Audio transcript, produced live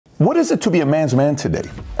What is it to be a man's man today?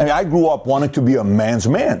 I mean, I grew up wanting to be a man's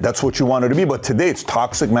man. That's what you wanted to be. But today it's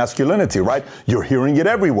toxic masculinity, right? You're hearing it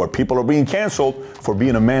everywhere. People are being canceled for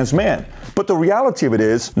being a man's man. But the reality of it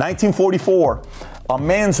is, 1944, a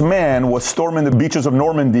man's man was storming the beaches of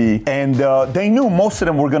Normandy, and they knew most of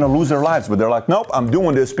them were going to lose their lives. But they're like, nope, I'm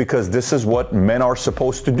doing this because this is what men are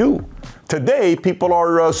supposed to do. Today, people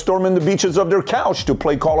are storming the beaches of their couch to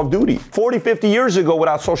play Call of Duty. 40, 50 years ago,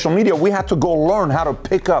 without social media, we had to go learn how to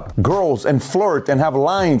pick up girls and flirt and have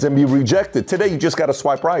lines and be rejected. Today, you just got to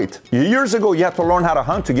swipe right. Years ago, you had to learn how to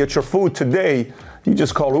hunt to get your food. Today, you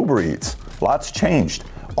just call Uber Eats. Lots changed.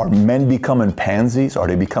 Are men becoming pansies? Are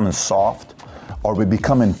they becoming soft? Are we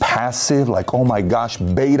becoming passive? Like, oh my gosh,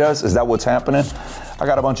 betas? Is that what's happening? I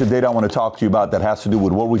got a bunch of data I want to talk to you about that has to do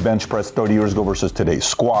with what we bench pressed 30 years ago versus today.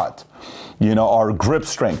 Squat, our grip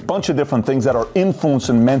strength, bunch of different things that are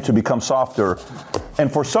influencing men to become softer.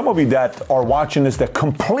 And for some of you that are watching this that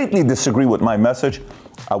completely disagree with my message,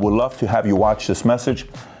 I would love to have you watch this message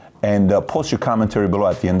and post your commentary below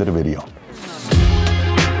at the end of the video.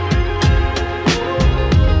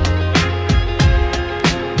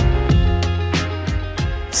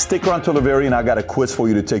 Stick around till the very end. I got a quiz for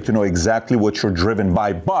you to take to know exactly what you're driven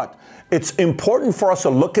by. But it's important for us to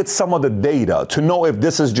look at some of the data to know if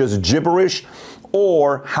this is just gibberish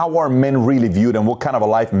or how are men really viewed and what kind of a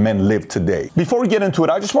life men live today. Before we get into it,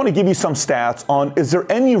 I just want to give you some stats on, is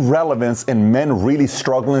there any relevance in men really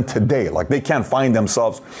struggling today? Like they can't find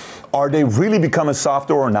themselves. Are they really becoming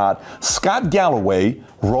softer or not? Scott Galloway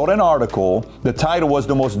wrote an article. The title was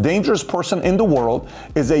 "The Most Dangerous Person in the World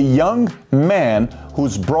is a Young Man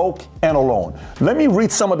Who's Broke and Alone." Let me read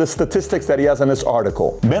some of the statistics that he has in this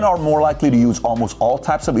article. Men are more likely to use almost all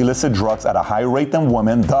types of illicit drugs at a higher rate than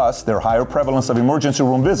women, thus their higher prevalence of emergency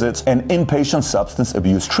room visits and inpatient substance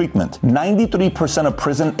abuse treatment. 93% of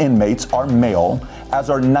prison inmates are male, as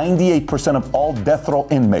are 98% of all death row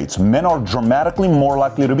inmates. Men are dramatically more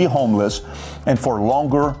likely to be homeless and for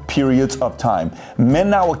longer periods of time.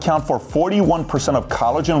 Men now account for 41% of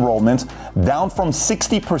college enrollments, down from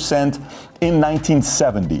 60% in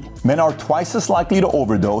 1970. Men are twice as likely to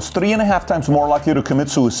overdose, 3.5 times more likely to commit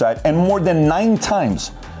suicide, and more than 9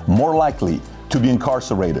 times more likely to be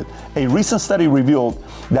incarcerated. A recent study revealed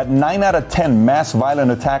that 9 out of 10 mass violent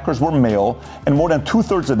attackers were male, and more than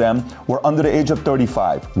 2/3 of them were under the age of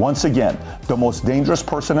 35. Once again, the most dangerous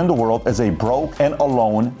person in the world is a broke and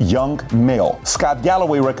alone young male. Scott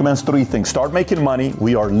Galloway recommends 3 things. Start making money.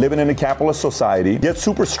 We are living in a capitalist society. Get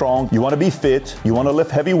super strong. You want to be fit. You want to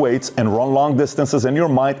lift heavy weights and run long distances in your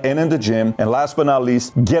mind and in the gym. And last but not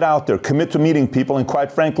least, get out there, commit to meeting people, and quite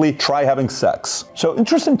frankly, try having sex. So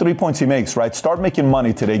interesting 3 points he makes, right? Start making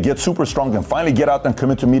money today, get super strong, and finally get out and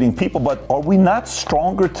commit to meeting people. But are we not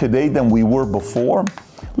stronger today than we were before?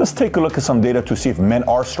 Let's take a look at some data to see if men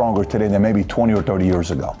are stronger today than maybe 20 or 30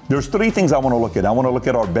 years ago. There's 3 things I want to look at. I want to look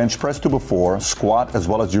at our bench press to before, squat, as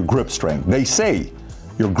well as your grip strength. They say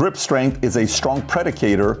your grip strength is a strong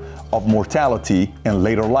predicator of mortality in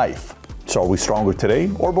later life. So are we stronger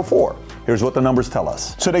today or before? Here's what the numbers tell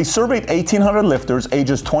us. So they surveyed 1,800 lifters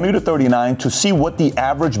ages 20 to 39 to see what the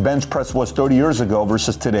average bench press was 30 years ago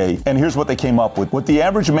versus today. And here's what they came up with. What the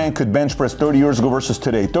average man could bench press 30 years ago versus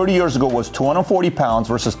today. 30 years ago was 240 pounds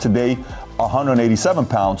versus today 187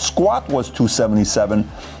 pounds. Squat was 277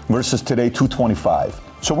 versus today 225.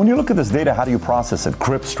 So when you look at this data, how do you process it?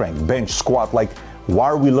 Grip strength, bench, squat, like why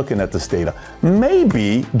are we looking at this data?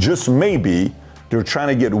 Maybe, just maybe, they're trying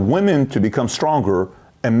to get women to become stronger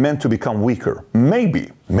and men to become weaker.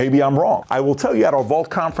 Maybe I'm wrong. I will tell you at our Vault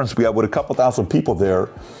conference, we had with a couple thousand people there,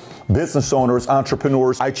 business owners,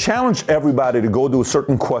 entrepreneurs. I challenge everybody to go do a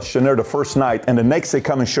certain questionnaire the first night, and the next they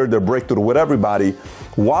come and share their breakthrough with everybody.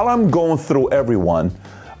 While I'm going through everyone,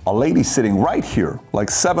 a lady sitting right here,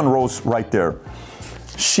 like 7 rows right there,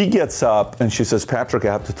 she gets up and she says, "Patrick,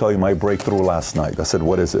 I have to tell you my breakthrough last night." I said,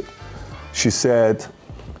 "What is it?" She said,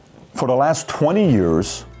 "For the last 20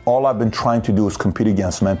 years, all I've been trying to do is compete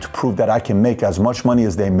against men to prove that I can make as much money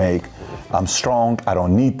as they make. I'm strong, I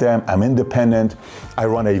don't need them, I'm independent. I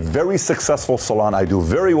run a very successful salon, I do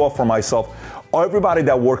very well for myself. Everybody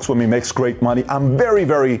that works with me makes great money. I'm very,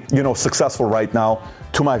 very, successful right now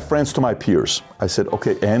to my friends, to my peers." I said,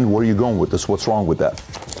 "Okay, and where are you going with this? What's wrong with that?"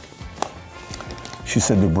 She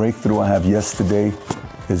said, "The breakthrough I have yesterday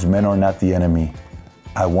is men are not the enemy.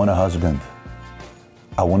 I want a husband.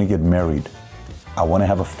 I want to get married. I want to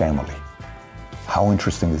have a family." How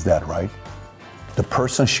interesting is that, right? The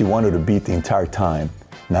person she wanted to beat the entire time,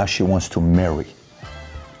 now she wants to marry.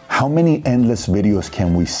 How many endless videos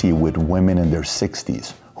can we see with women in their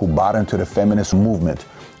 60s who bought into the feminist movement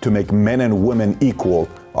to make men and women equal,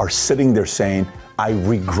 are sitting there saying, I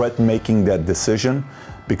regret making that decision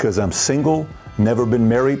because I'm single, never been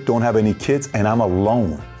married, don't have any kids, and I'm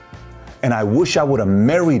alone. And I wish I would have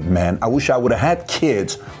married, man. I wish I would have had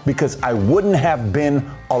kids because I wouldn't have been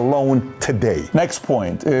alone today. Next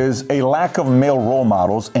point is a lack of male role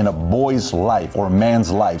models in a boy's life or a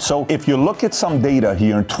man's life. So if you look at some data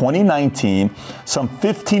here in 2019, some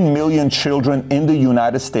 15 million children in the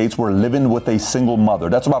United States were living with a single mother.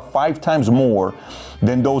 That's about 5 times more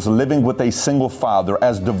than those living with a single father.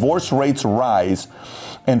 As divorce rates rise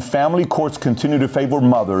and family courts continue to favor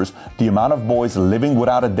mothers, the amount of boys living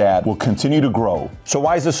without a dad will continue to grow. So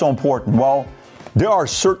why is this so important? Well, there are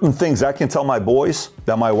certain things I can tell my boys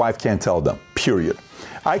that my wife can't tell them, period.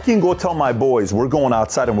 I can go tell my boys we're going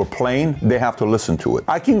outside and we're playing, they have to listen to it.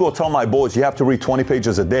 I can go tell my boys you have to read 20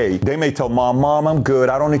 pages a day. They may tell Mom, I'm good.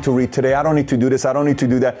 I don't need to read today. I don't need to do this. I don't need to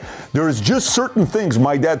do that. There's just certain things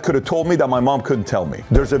my dad could have told me that my mom couldn't tell me.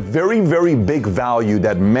 There's a very, very big value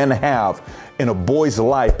that men have in a boy's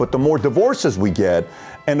life, but the more divorces we get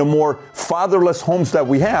and the more fatherless homes that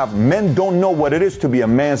we have, men don't know what it is to be a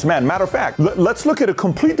man's man. Matter of fact, let's look at a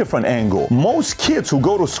complete different angle. Most kids who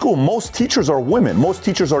go to school, most teachers are women. Most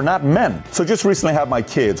teachers are not men. So just recently I had my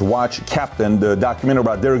kids watch Captain, the documentary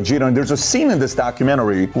about Derek Jeter, and there's a scene in this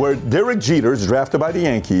documentary where Derek Jeter is drafted by the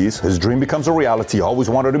Yankees. His dream becomes a reality. He always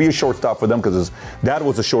wanted to be a shortstop for them because his dad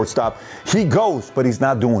was a shortstop. He goes, but he's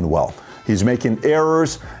not doing well. He's making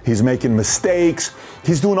errors, he's making mistakes,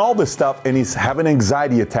 he's doing all this stuff, and he's having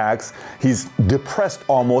anxiety attacks, he's depressed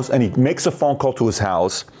almost, and he makes a phone call to his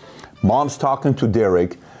house. Mom's talking to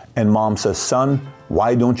Derek, and Mom says, son,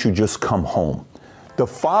 why don't you just come home? The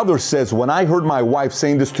father says, when I heard my wife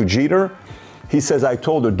saying this to Jeter, he says, I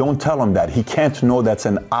told her, don't tell him that. He can't know that's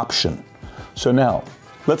an option. So now,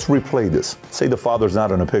 let's replay this. Say the father's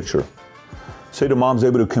not in the picture. Say the mom's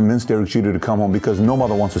able to convince Derek Jeter to come home because no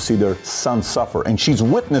mother wants to see their son suffer. And she's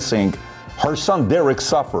witnessing her son Derek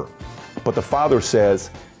suffer. But the father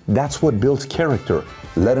says, that's what builds character.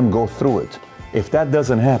 Let him go through it. If that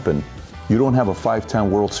doesn't happen, you don't have a 5-time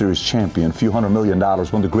World Series champion, few $100 million, one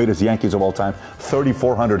of the greatest Yankees of all time,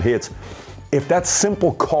 3,400 hits. If that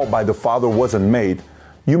simple call by the father wasn't made,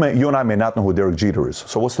 you and I may not know who Derek Jeter is.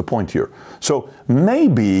 So what's the point here? So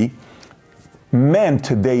maybe men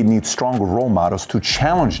today need stronger role models to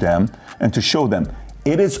challenge them and to show them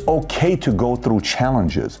it is okay to go through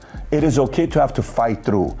challenges. It is okay to have to fight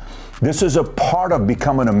through. This is a part of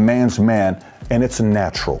becoming a man's man, and it's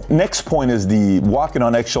natural. Next point is the walking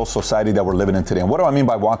on eggshells society that we're living in today. And what do I mean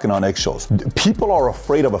by walking on eggshells? People are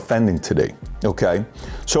afraid of offending today, okay?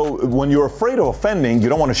 So when you're afraid of offending, you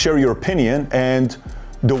don't want to share your opinion, and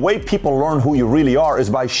the way people learn who you really are is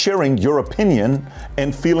by sharing your opinion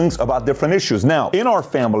and feelings about different issues. Now, in our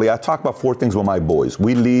family, I talk about 4 things with my boys.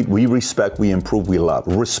 We lead, we respect, we improve, we love.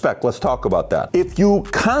 Respect, let's talk about that. If you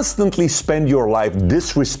constantly spend your life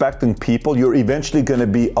disrespecting people, you're eventually going to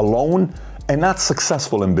be alone and not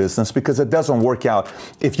successful in business because it doesn't work out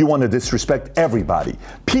if you want to disrespect everybody.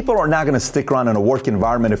 People are not going to stick around in a work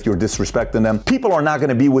environment if you're disrespecting them. People are not going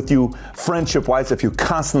to be with you friendship-wise if you're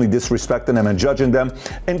constantly disrespecting them and judging them.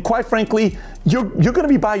 And quite frankly, you're going to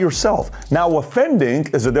be by yourself. Now, offending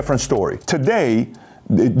is a different story. Today,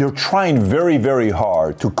 they're trying very, very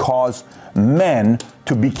hard to cause men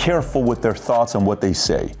to be careful with their thoughts and what they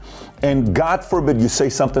say. And God forbid you say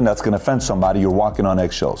something that's going to offend somebody, you're walking on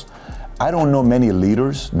eggshells. I don't know many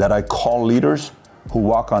leaders that I call leaders who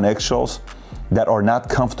walk on eggshells that are not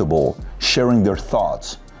comfortable sharing their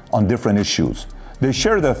thoughts on different issues. They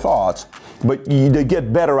share their thoughts, but they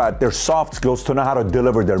get better at their soft skills to know how to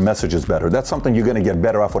deliver their messages better. That's something you're going to get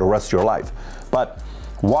better at for the rest of your life. But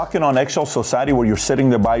walking on eggshells society where you're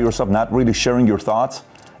sitting there by yourself, not really sharing your thoughts,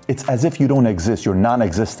 it's as if you don't exist. You're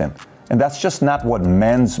non-existent. And that's just not what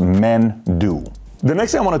men do. The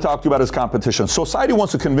next thing I want to talk to you about is competition. Society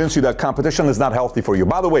wants to convince you that competition is not healthy for you.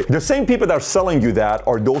 By the way, the same people that are selling you that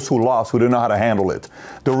are those who lost, who didn't know how to handle it.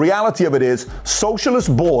 The reality of it is,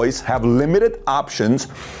 socialist boys have limited options.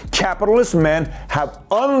 Capitalist men have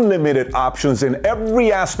unlimited options in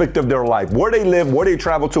every aspect of their life. Where they live, where they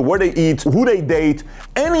travel to, where they eat, who they date,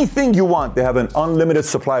 anything you want. They have an unlimited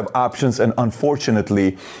supply of options, and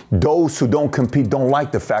unfortunately, those who don't compete don't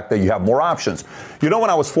like the fact that you have more options. You know,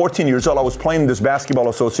 when I was 14 years old, I was playing this Basketball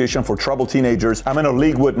Association for troubled teenagers. I'm in a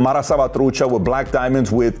league with Mara Salvatrucha, with Black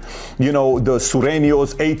Diamonds, with, the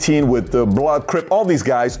Sureños, 18, with the Blood Crip, all these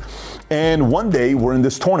guys. And one day we're in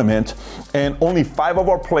this tournament and only 5 of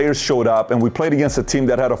our players showed up, and we played against a team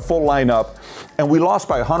that had a full lineup, and we lost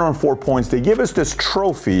by 104 points. They give us this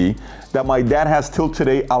trophy that my dad has till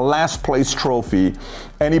today, a last place trophy,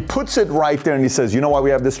 and he puts it right there and he says, you know why we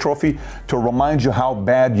have this trophy? To remind you how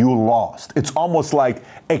bad you lost. It's almost like,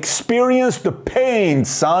 experience the pain,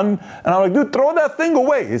 son. And I'm like, dude, throw that thing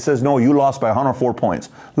away. He says, no, you lost by 104 points.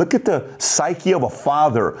 Look at the psyche of a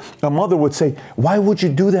father. A mother would say, why would you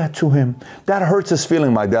do that to him? That hurts his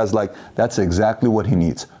feeling. My dad's like, that's exactly what he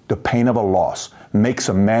needs. The pain of a loss makes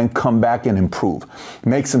a man come back and improve.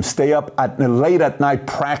 Makes him stay up late at night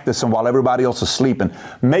practicing while everybody else is sleeping.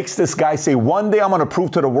 Makes this guy say, one day I'm going to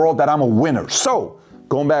prove to the world that I'm a winner. So,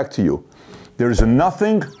 going back to you, there's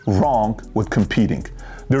nothing wrong with competing.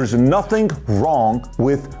 There's nothing wrong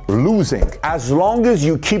with losing. As long as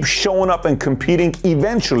you keep showing up and competing,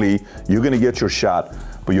 eventually you're going to get your shot.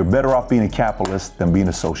 But you're better off being a capitalist than being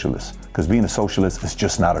a socialist, because being a socialist is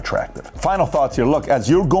just not attractive. Final thoughts here. Look, as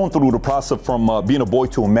you're going through the process from being a boy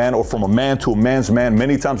to a man, or from a man to a man's man,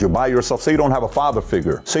 many times you're by yourself. Say you don't have a father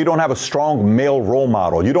figure. Say you don't have a strong male role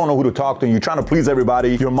model. You don't know who to talk to. You're trying to please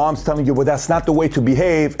everybody. Your mom's telling you, well, that's not the way to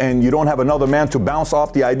behave. And you don't have another man to bounce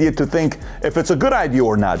off the idea to think if it's a good idea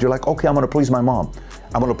or not. You're like, okay, I'm going to please my mom.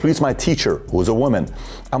 I'm going to please my teacher, who's a woman.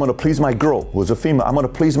 I'm going to please my girl, who's a female. I'm going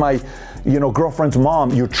to please my, girlfriend's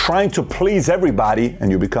mom. You're trying to please everybody,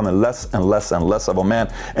 and you're becoming less and less and less of a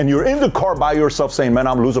man. And you're in the car by yourself saying, man,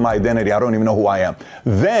 I'm losing my identity. I don't even know who I am.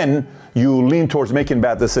 Then you lean towards making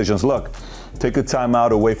bad decisions. Look, take a time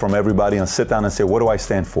out away from everybody and sit down and say, what do I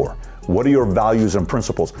stand for? What are your values and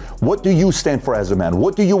principles? What do you stand for as a man?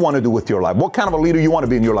 What do you want to do with your life? What kind of a leader you want to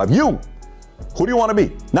be in your life? You. Who do you want to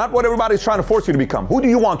be? Not what everybody's trying to force you to become. Who do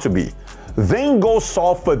you want to be? Then go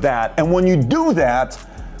solve for that. And when you do that,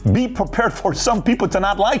 be prepared for some people to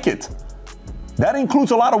not like it. That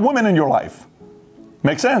includes a lot of women in your life.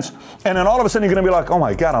 Makes sense? And then all of a sudden you're going to be like, oh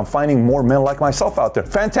my God, I'm finding more men like myself out there.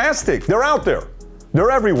 Fantastic. They're out there.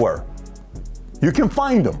 They're everywhere. You can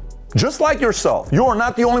find them. Just like yourself. You are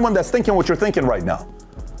not the only one that's thinking what you're thinking right now.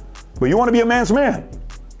 But you want to be a man's man.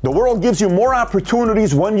 The world gives you more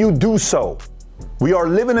opportunities when you do so. We are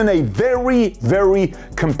living in a very, very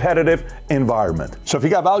competitive environment. So if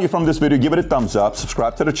you got value from this video, give it a thumbs up,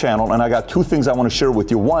 subscribe to the channel, and I got 2 things I want to share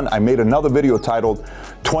with you. One, I made another video titled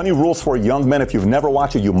 20 Rules for Young Men. If you've never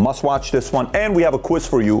watched it, you must watch this one. And we have a quiz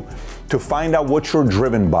for you to find out what you're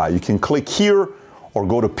driven by. You can click here or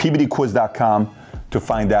go to pbdquiz.com to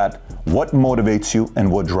find out what motivates you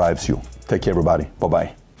and what drives you. Take care, everybody.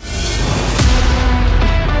 Bye-bye.